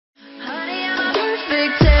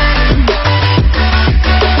perfect 10.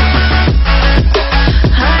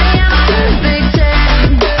 I am a perfect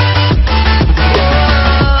 10. Whoa.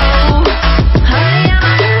 I am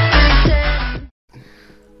a perfect 10.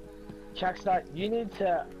 Chuckstar, you need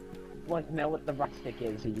to know what the right stick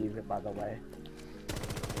is to use it, by the way.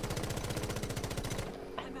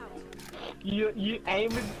 You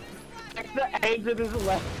aim it. The aim to his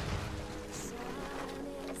left.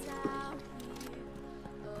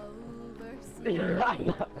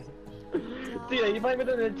 Dude, you play with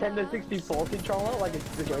a Nintendo 64 controller, like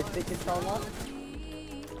it's the joystick controller?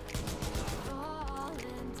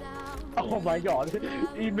 Oh my god,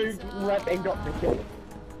 he moved left and got the kill.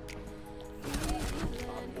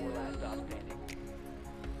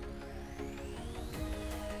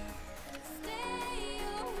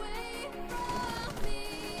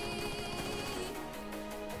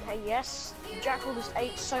 Yes, Jackal just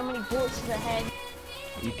ate so many bullets to the head.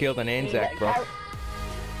 You killed an Anzac, bro.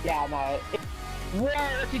 Yeah, no. What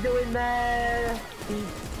are you doing there?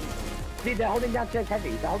 See, they're holding down check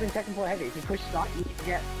heavy. They're holding second floor heavy. If you push side, you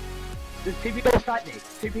get. There's two people offside, Nick.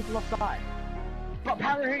 Two people offside. But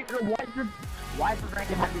apparently, why is the rank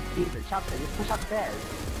have this team? Chapter, just push upstairs.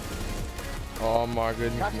 Oh my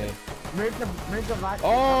goodness me. Move the right.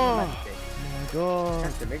 Oh my god.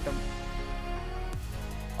 Chapter, move them.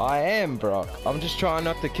 I am, bro. I'm just trying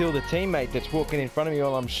not to kill the teammate that's walking in front of me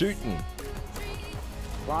while I'm shooting.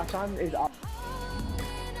 Last time is up.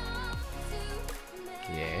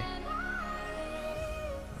 Yeah.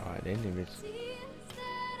 Alright then, if it's...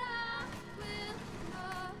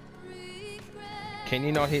 Can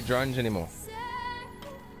you not hit drones anymore?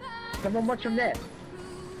 Someone watch from there.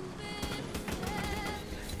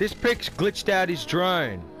 This prick's glitched out his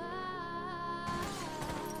drone.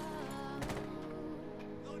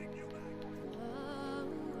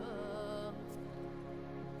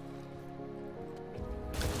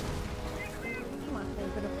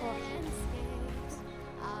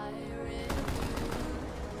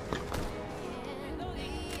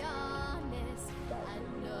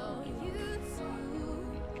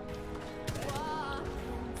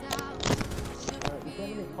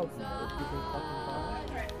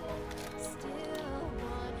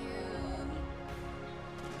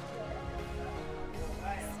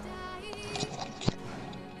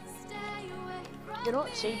 You know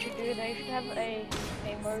what Siege should do? They should have a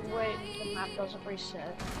mode where the map doesn't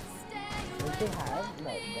reset. They should have, no,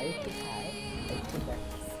 they should have.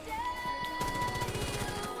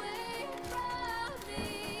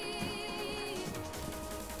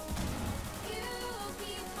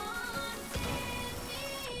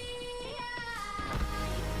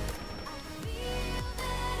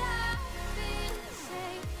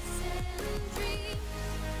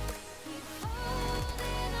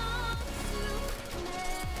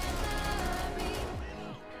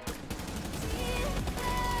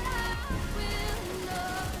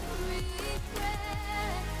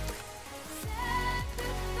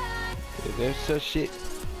 They're so shit.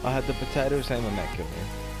 I had the potatoes aim on that kill, man.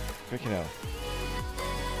 Freaking hell.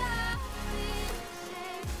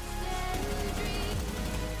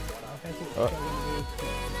 Oh.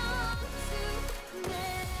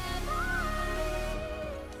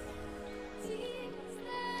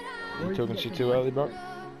 You talking shit too early, bro?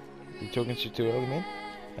 You talking shit too early, man?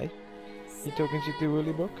 Hey? You talking shit too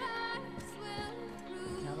early, bro?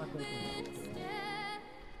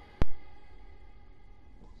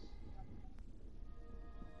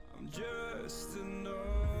 Just enough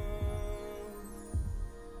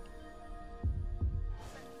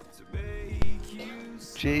to make you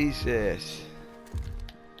Jesus.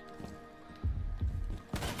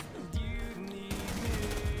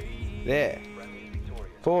 There.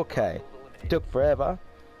 4K. Took forever,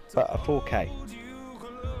 but a 4K.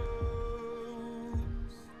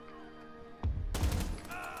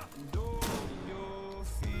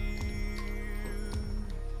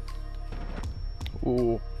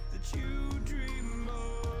 Ooh.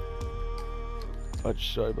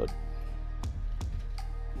 Touch so bad.